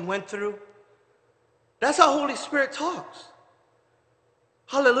imagine what He went through? That's how Holy Spirit talks.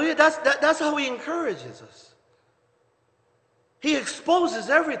 Hallelujah. That's how He encourages us. He exposes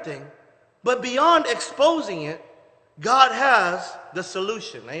everything, but beyond exposing it, God has the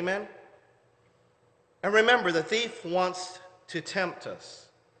solution. Amen. And remember, the thief wants to tempt us.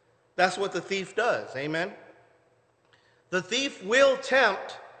 That's what the thief does. Amen. The thief will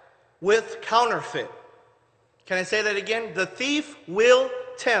tempt with counterfeit. Can I say that again? The thief will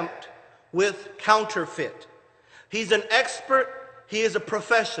tempt with counterfeit. He's an expert. He is a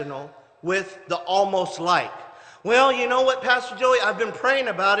professional with the almost like. Well, you know what, Pastor Joey? I've been praying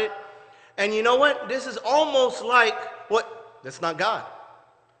about it. And you know what? This is almost like what? That's not God.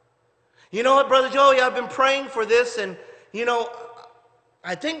 You know what, Brother Joey? I've been praying for this, and,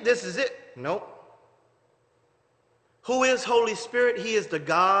 I think this is it. Nope. Who is Holy Spirit? He is the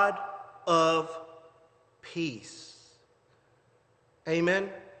God of peace. Amen.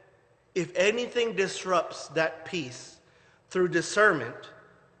 If anything disrupts that peace through discernment,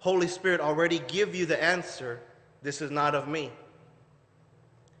 Holy Spirit already give you the answer, this is not of me.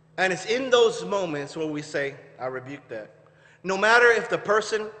 And it's in those moments where we say, I rebuke that. No matter if the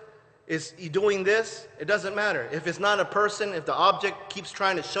person is doing this, it doesn't matter. If it's not a person, if the object keeps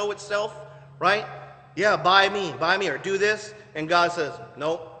trying to show itself, right? Yeah, buy me, or do this. And God says,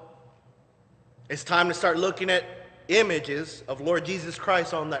 nope. It's time to start looking at images of Lord Jesus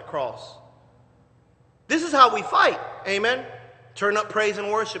Christ on that cross. This is how we fight. Amen. Turn up praise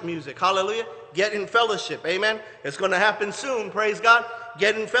and worship music. Hallelujah. Get in fellowship. Amen. It's going to happen soon. Praise God.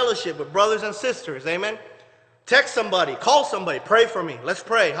 Get in fellowship with brothers and sisters. Amen. Text somebody. Call somebody. Pray for me. Let's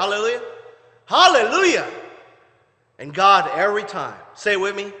pray. Hallelujah. Hallelujah. And God, every time, say it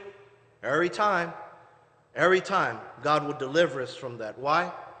with me, every time, Every time, God will deliver us from that.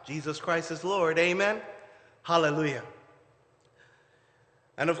 Why? Jesus Christ is Lord. Amen? Hallelujah.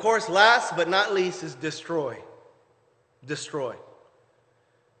 And of course, last but not least is destroy. Destroy.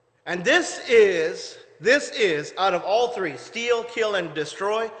 And this is, out of all three, steal, kill, and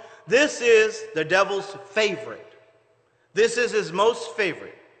destroy, this is the devil's favorite. This is his most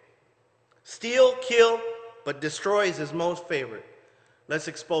favorite. Steal, kill, but destroy is his most favorite. Let's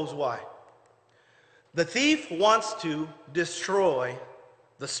expose why. The thief wants to destroy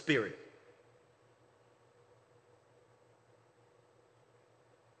the spirit.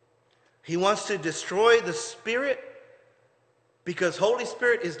 He wants to destroy the spirit because Holy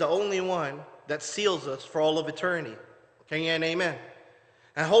Spirit is the only one that seals us for all of eternity. Can you say amen?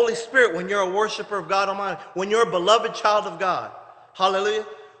 And Holy Spirit, when you're a worshiper of God Almighty, when you're a beloved child of God, hallelujah,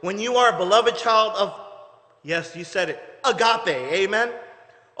 when you are a beloved child of, yes, you said it, agape, amen?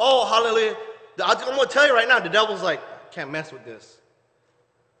 Oh, hallelujah. I'm going to tell you right now, the devil's like, I can't mess with this.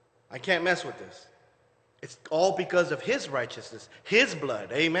 I can't mess with this. It's all because of his righteousness, his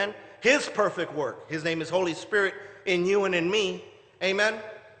blood, amen? His perfect work. His name is Holy Spirit in you and in me, amen?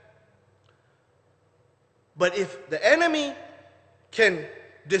 But if the enemy can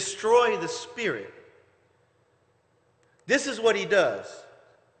destroy the spirit, this is what he does.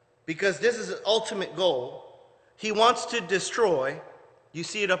 Because this is his ultimate goal. He wants to destroy, you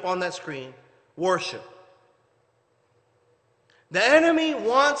see it up on that screen, worship. The enemy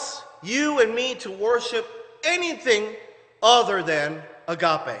wants you and me to worship anything other than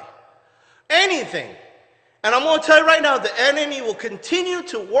agape. Anything. And I'm going to tell you right now, the enemy will continue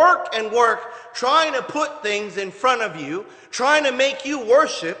to work and work, trying to put things in front of you, trying to make you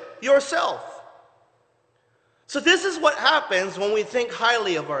worship yourself. So this is what happens when we think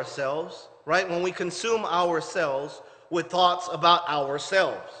highly of ourselves, right? When we consume ourselves with thoughts about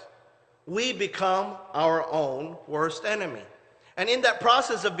ourselves. We become our own worst enemy. And in that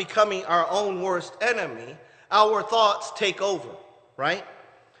process of becoming our own worst enemy, our thoughts take over, right?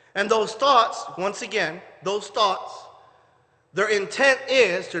 And those thoughts, once again, those thoughts, their intent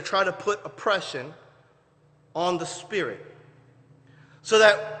is to try to put oppression on the spirit. So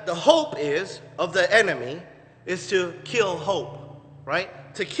that the hope of the enemy is to kill hope,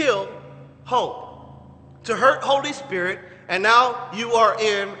 right? To kill hope. To hurt Holy Spirit, and now you are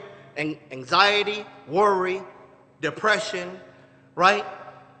in anxiety, worry, depression, right?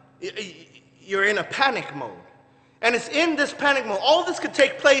 You're in a panic mode. And it's in this panic mode. All this could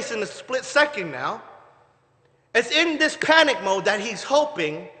take place in a split second now. It's in this panic mode that he's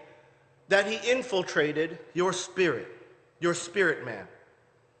hoping that he infiltrated your spirit man,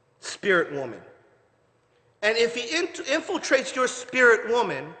 spirit woman. And if he infiltrates your spirit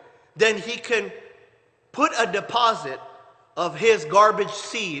woman, then he can put a deposit of his garbage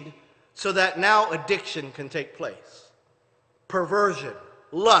seed so that now addiction can take place. Perversion,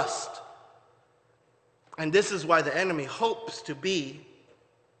 lust. And this is why the enemy hopes to be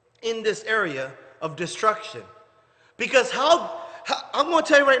in this area of destruction. Because I'm going to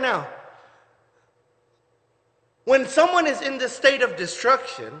tell you right now, when someone is in this state of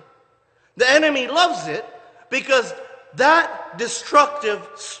destruction, the enemy loves it because that destructive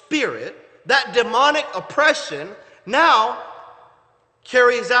spirit, that demonic oppression, now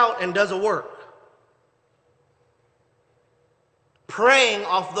carries out and does a work. Preying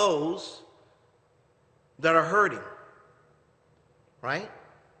off those that are hurting. Right?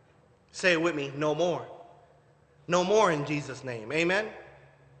 Say it with me, no more. No more in Jesus' name. Amen?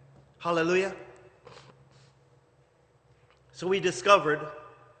 Hallelujah. So we discovered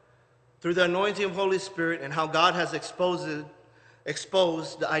through the anointing of Holy Spirit and how God has exposed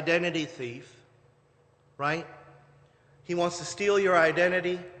the identity thief, right? He wants to steal your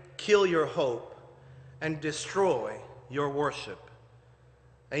identity, kill your hope, and destroy your worship.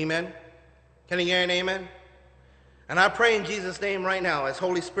 Amen? Can you hear an amen? And I pray in Jesus' name right now, as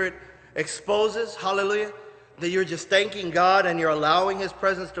Holy Spirit exposes, hallelujah, that you're just thanking God and you're allowing his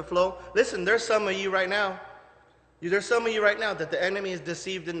presence to flow. Listen, there's some of you right now that the enemy has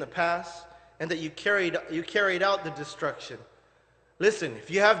deceived in the past and that you carried out the destruction. Listen, if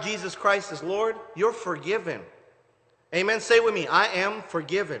you have Jesus Christ as Lord, you're forgiven. Amen. Say with me, I am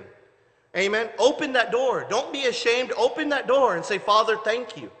forgiven. Amen. Open that door. Don't be ashamed. Open that door and say, Father,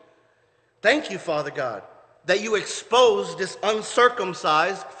 thank you. Thank you, Father God, that you exposed this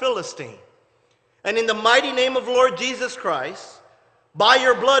uncircumcised Philistine. And in the mighty name of Lord Jesus Christ, by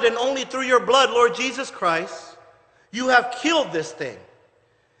your blood and only through your blood, Lord Jesus Christ, you have killed this thing.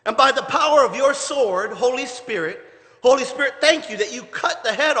 And by the power of your sword, Holy Spirit, thank you that you cut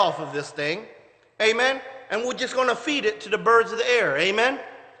the head off of this thing. Amen. And we're just going to feed it to the birds of the air. Amen.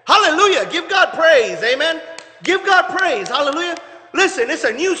 Hallelujah. Give God praise. Amen. Give God praise. Hallelujah. Listen, it's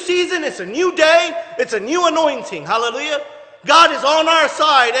a new season. It's a new day. It's a new anointing. Hallelujah. God is on our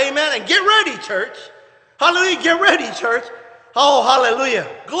side. Amen. And get ready, church. Hallelujah. Get ready, church. Oh, hallelujah.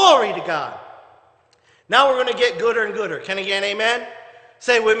 Glory to God. Now we're going to get gooder and gooder. Can I get an amen?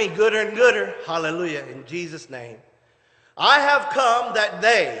 Say with me, gooder and gooder. Hallelujah. In Jesus' name. I have come that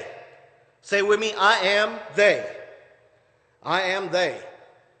they, say with me, I am they. I am they.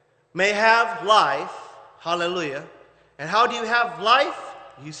 May have life. Hallelujah. And how do you have life?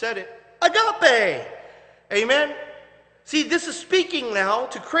 You said it. Agape. Amen. See, this is speaking now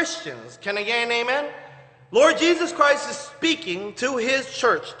to Christians. Can I get an amen? Lord Jesus Christ is speaking to his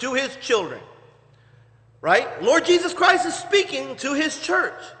church, to his children. Right? Lord Jesus Christ is speaking to his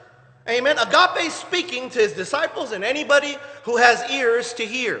church. Amen. Agape is speaking to his disciples and anybody who has ears to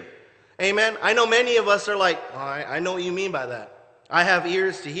hear. Amen. I know many of us are like, oh, I know what you mean by that. I have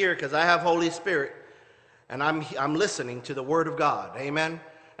ears to hear because I have Holy Spirit. And I'm listening to the Word of God. Amen.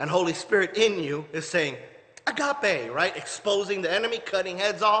 And Holy Spirit in you is saying, agape, right? Exposing the enemy, cutting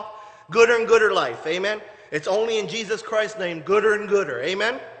heads off. Gooder and gooder life. Amen. It's only in Jesus Christ's name, gooder and gooder.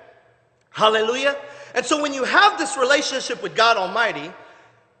 Amen. Hallelujah. And so when you have this relationship with God Almighty,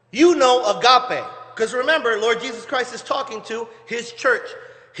 you know agape. Because remember, Lord Jesus Christ is talking to his church,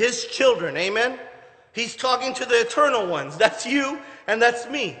 his children. Amen. He's talking to the eternal ones. That's you and that's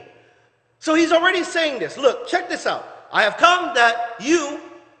me. So he's already saying this. Look, check this out. I have come that you,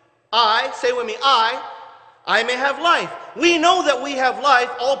 say with me, I may have life. We know that we have life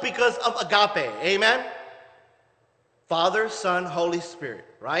all because of agape. Amen. Father, Son, Holy Spirit,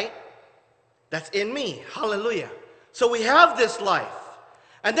 right? That's in me. Hallelujah. So we have this life.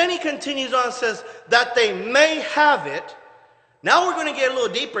 And then he continues on and says, that they may have it. Now we're going to get a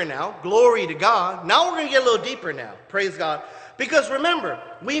little deeper now. Glory to God. Now we're going to get a little deeper now. Praise God. Because remember,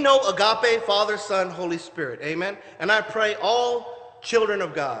 we know agape, Father, Son, Holy Spirit. Amen. And I pray all children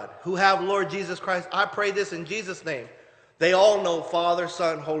of God who have Lord Jesus Christ, I pray this in Jesus' name. They all know Father,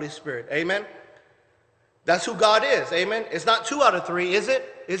 Son, Holy Spirit. Amen. That's who God is. Amen. It's not 2 out of 3, is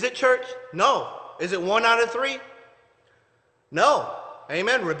it? Is it, church? No. Is it 1 out of 3? No.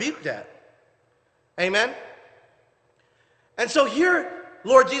 Amen. Rebuke that. Amen. And so here,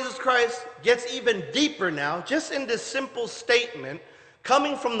 Lord Jesus Christ gets even deeper now, just in this simple statement,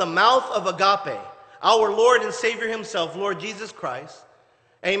 coming from the mouth of agape, our Lord and Savior himself, Lord Jesus Christ.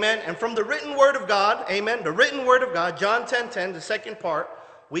 Amen. And from the written word of God, amen, the written word of God, John 10:10, the second part,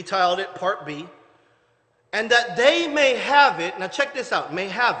 we titled it Part B. And that they may have it, now check this out, may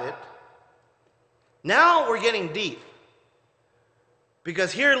have it. Now we're getting deep.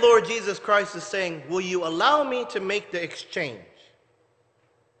 Because here Lord Jesus Christ is saying, will you allow me to make the exchange?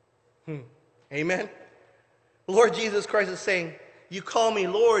 Amen. Lord Jesus Christ is saying, you call me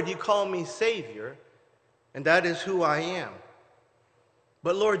Lord, you call me Savior, and that is who I am.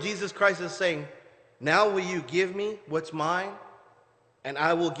 But Lord Jesus Christ is saying, now will you give me what's mine, and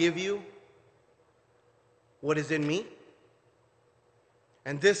I will give you what is in me?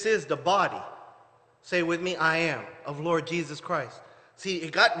 And this is the body. Say with me, I am, of Lord Jesus Christ. See,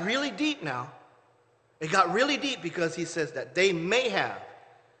 it got really deep now. It got really deep because he says that they may have.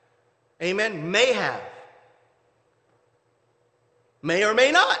 Amen, may have. May or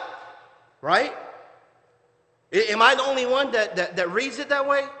may not, right? Am I the only one that reads it that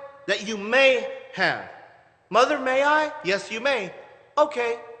way? That you may have. Mother, may I? Yes, you may.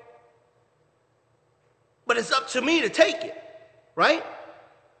 Okay. But it's up to me to take it, right?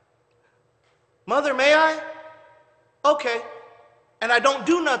 Mother, may I? Okay. And I don't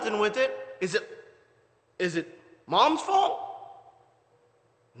do nothing with it. Is it mom's fault?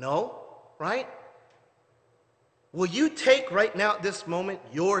 No, right? Will you take right now at this moment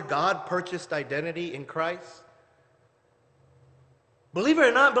your God-purchased identity in Christ? Believe it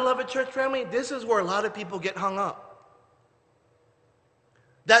or not, beloved church family, this is where a lot of people get hung up.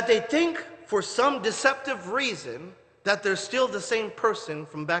 That they think for some deceptive reason that they're still the same person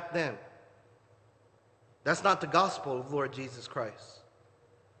from back then. That's not the gospel of Lord Jesus Christ.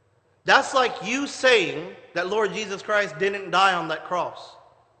 That's like you saying that Lord Jesus Christ didn't die on that cross.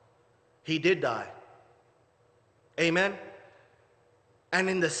 He did die. Amen? And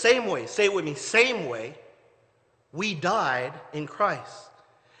in the same way, say it with me, same way, we died in Christ.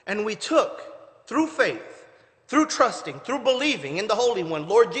 And we took, through faith, through trusting, through believing in the Holy One,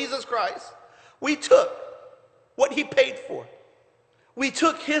 Lord Jesus Christ, we took what he paid for. We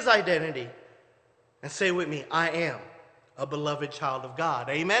took his identity. And say with me, I am a beloved child of God.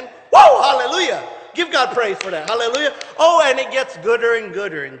 Amen? Whoa, hallelujah. Give God praise for that. Hallelujah. Oh, and it gets gooder and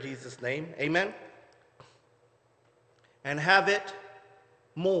gooder in Jesus' name. Amen? And have it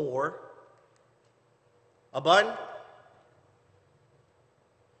more abundant.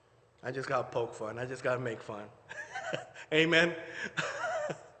 I just got to poke fun. I just got to make fun. Amen.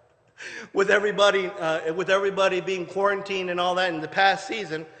 With everybody being quarantined and all that in the past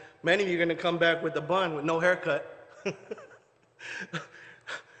season, many of you are going to come back with a bun with no haircut.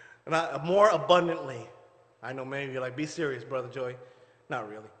 More abundantly. I know many of you are like, be serious, Brother Joey. Not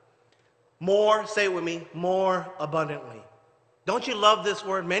really. More, say it with me, more abundantly. Don't you love this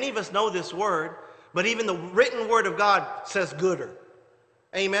word? Many of us know this word, but even the written word of God says gooder.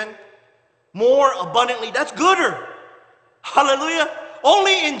 Amen. More abundantly, that's gooder. Hallelujah.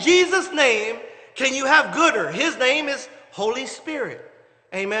 Only in Jesus' name can you have gooder. His name is Holy Spirit.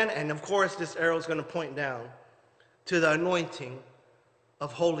 Amen. And of course, this arrow is going to point down to the anointing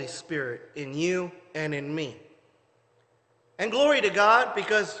of Holy Spirit in you and in me. And glory to God,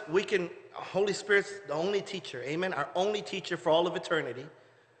 because Holy Spirit's the only teacher. Amen. Our only teacher for all of eternity.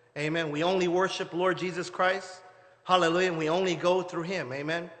 Amen. We only worship Lord Jesus Christ. Hallelujah. And we only go through him.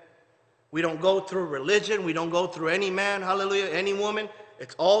 Amen. We don't go through religion. We don't go through any man, hallelujah, any woman.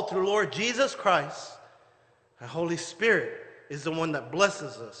 It's all through Lord Jesus Christ. The Holy Spirit is the one that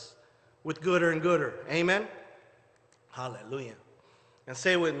blesses us with gooder and gooder. Amen? Hallelujah. And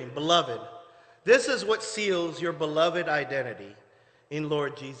say with me, beloved, this is what seals your beloved identity in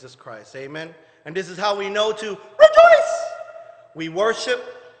Lord Jesus Christ. Amen? And this is how we know to rejoice. We worship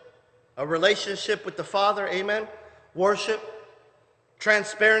a relationship with the Father. Amen? Worship.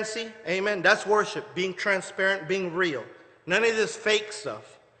 Transparency, amen. That's worship, being transparent, being real. None of this fake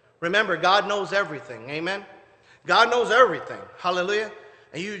stuff. Remember, God knows everything, amen. God knows everything, hallelujah.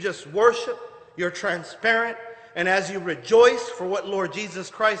 And you just worship, you're transparent, and as you rejoice for what Lord Jesus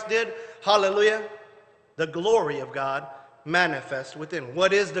Christ did, hallelujah, the glory of God manifests within.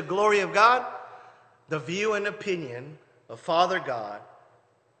 What is the glory of God? The view and opinion of Father God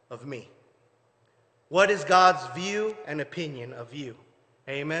of me. What is God's view and opinion of you?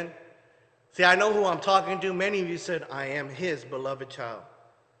 Amen. See, I know who I'm talking to. Many of you said, I am his beloved child.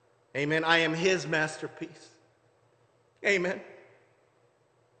 Amen. I am his masterpiece. Amen.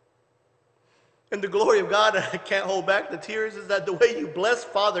 And the glory of God, I can't hold back the tears, is that the way you bless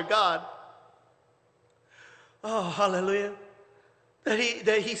Father God, oh, hallelujah, that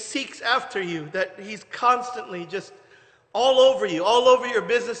he seeks after you, that he's constantly just all over you, all over your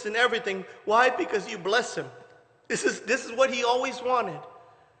business and everything. Why? Because you bless him. This is what he always wanted.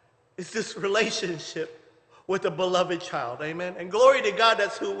 It's this relationship with a beloved child. Amen. And glory to God,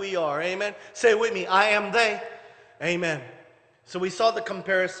 that's who we are. Amen. Say with me, I am they. Amen. So we saw the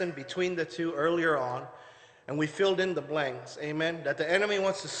comparison between the two earlier on, and we filled in the blanks. Amen. That the enemy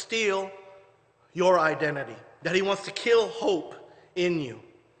wants to steal your identity, that he wants to kill hope in you.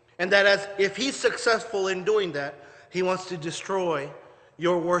 And that if he's successful in doing that, he wants to destroy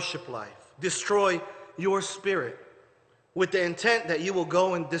your worship life, destroy your spirit, with the intent that you will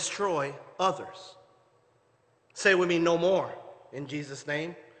go and destroy others. Say with me, no more, in Jesus'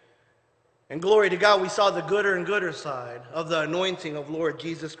 name. And glory to God, we saw the gooder and gooder side of the anointing of Lord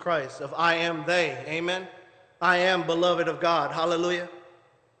Jesus Christ, of I am they. Amen. I am beloved of God. Hallelujah.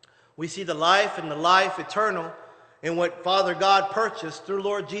 We see the life and the life eternal in what Father God purchased through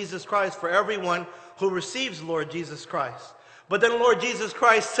Lord Jesus Christ for everyone who receives Lord Jesus Christ. But then Lord Jesus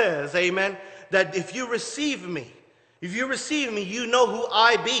Christ says, amen, that if you receive me, you know who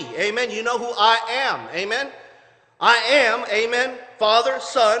I be. Amen. You know who I am. Amen. I am, amen, Father,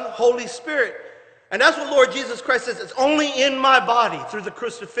 Son, Holy Spirit. And that's what Lord Jesus Christ says. It's only in my body through the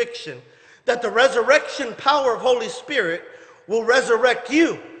crucifixion that the resurrection power of Holy Spirit will resurrect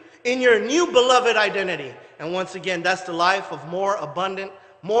you in your new beloved identity. And once again, that's the life of more abundantly,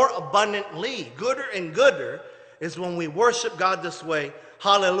 gooder and gooder, is when we worship God this way.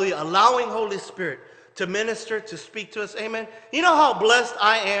 Hallelujah. Allowing Holy Spirit to minister, to speak to us. Amen. You know how blessed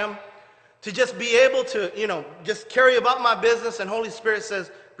I am to just be able to, just carry about my business, and Holy Spirit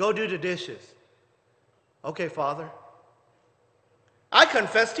says, go do the dishes. Okay, Father. I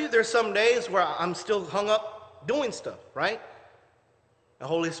confess to you, there's some days where I'm still hung up doing stuff, right? The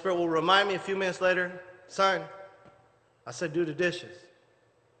Holy Spirit will remind me a few minutes later, son, I said do the dishes.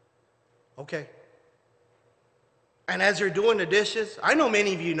 Okay. And as you're doing the dishes, I know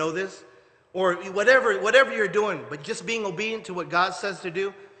many of you know this, or whatever you're doing, but just being obedient to what God says to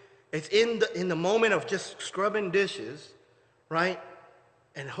do, it's in the moment of just scrubbing dishes, right?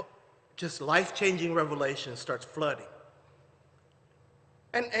 And just life-changing revelation starts flooding.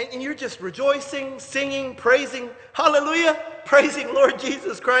 And you're just rejoicing, singing, praising, hallelujah, praising Lord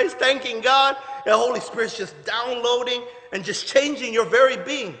Jesus Christ, thanking God. The Holy Spirit's just downloading and just changing your very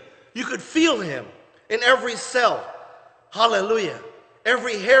being. You could feel him in every cell. Hallelujah.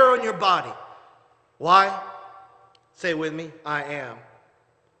 every hair on your body. Why? Say it with me. I am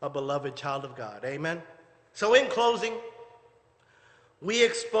a beloved child of God. Amen. So in closing, we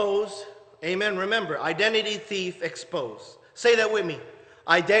expose, amen, remember, identity thief expose. Say that with me.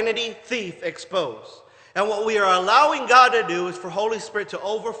 Identity thief expose. And what we are allowing God to do is for Holy Spirit to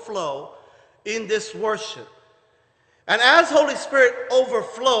overflow in this worship. And as Holy Spirit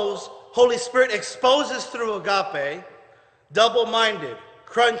overflows, Holy Spirit exposes through agape, double-minded,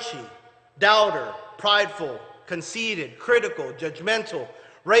 crunchy, doubter, prideful, conceited, critical, judgmental,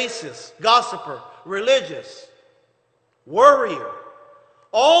 racist, gossiper, religious, worrier.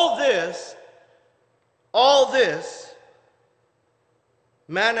 All this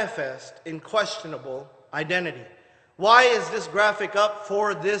manifest in questionable identity. Why is this graphic up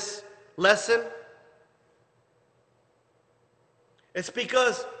for this lesson? It's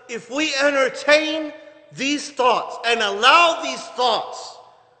because if we entertain these thoughts and allow these thoughts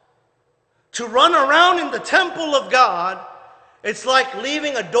to run around in the temple of God, it's like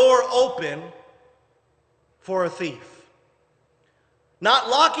leaving a door open for a thief. Not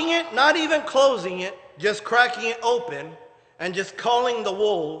locking it, not even closing it, just cracking it open and just calling the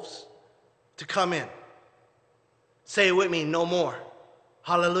wolves to come in. Say it with me, no more.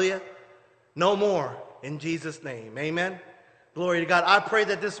 Hallelujah. No more in Jesus' name. Amen. Glory to God. I pray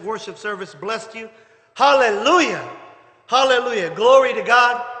that this worship service blessed you. Hallelujah. Hallelujah. Glory to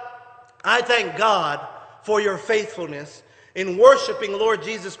God. I thank God for your faithfulness in worshiping Lord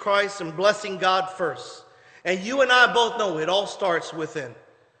Jesus Christ and blessing God first. And you and I both know it all starts within.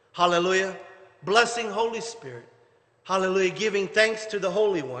 Hallelujah. Blessing Holy Spirit. Hallelujah. Giving thanks to the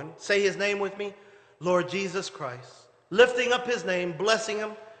Holy One. Say his name with me. Lord Jesus Christ. Lifting up his name, blessing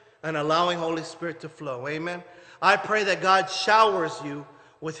him, and allowing Holy Spirit to flow. Amen. I pray that God showers you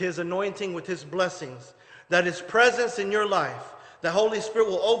with his anointing, with his blessings, that his presence in your life, the Holy Spirit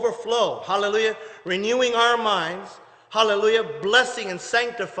will overflow. Hallelujah. Renewing our minds. Hallelujah. Blessing and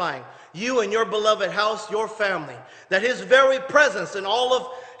sanctifying you and your beloved house, your family. That his very presence and all of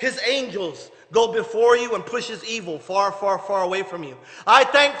his angels go before you and pushes evil far, far, far away from you. I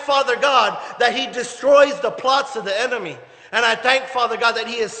thank Father God that he destroys the plots of the enemy. And I thank Father God that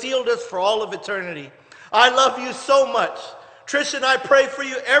he has sealed us for all of eternity. I love you so much. Trish and I pray for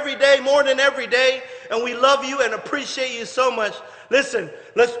you every day, more than every day. And we love you and appreciate you so much. Listen,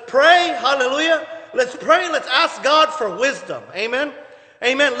 let's pray. Hallelujah. Let's pray. Let's ask God for wisdom. Amen.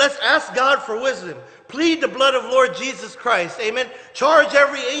 Amen. Let's ask God for wisdom. Plead the blood of Lord Jesus Christ. Amen. Charge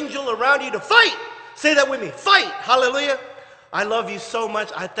every angel around you to fight. Say that with me. Fight. Hallelujah. I love you so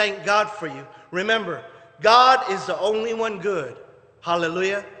much. I thank God for you. Remember, God is the only one good.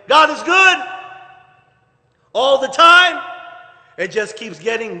 Hallelujah. God is good all the time. It just keeps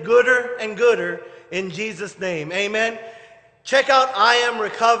getting gooder and gooder in Jesus' name. Amen. Check out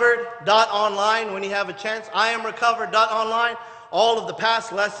IAMRECOVERED.ONLINE when you have a chance. IAMRECOVERED.ONLINE. All of the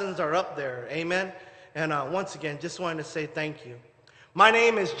past lessons are up there. Amen. And once again, just wanted to say thank you. My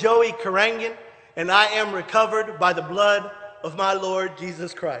name is Joey Karangan, and I am recovered by the blood of my Lord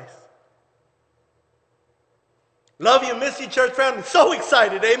Jesus Christ. Love you, miss you, church family. So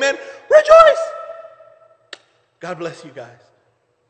excited. Amen. Rejoice. God bless you guys.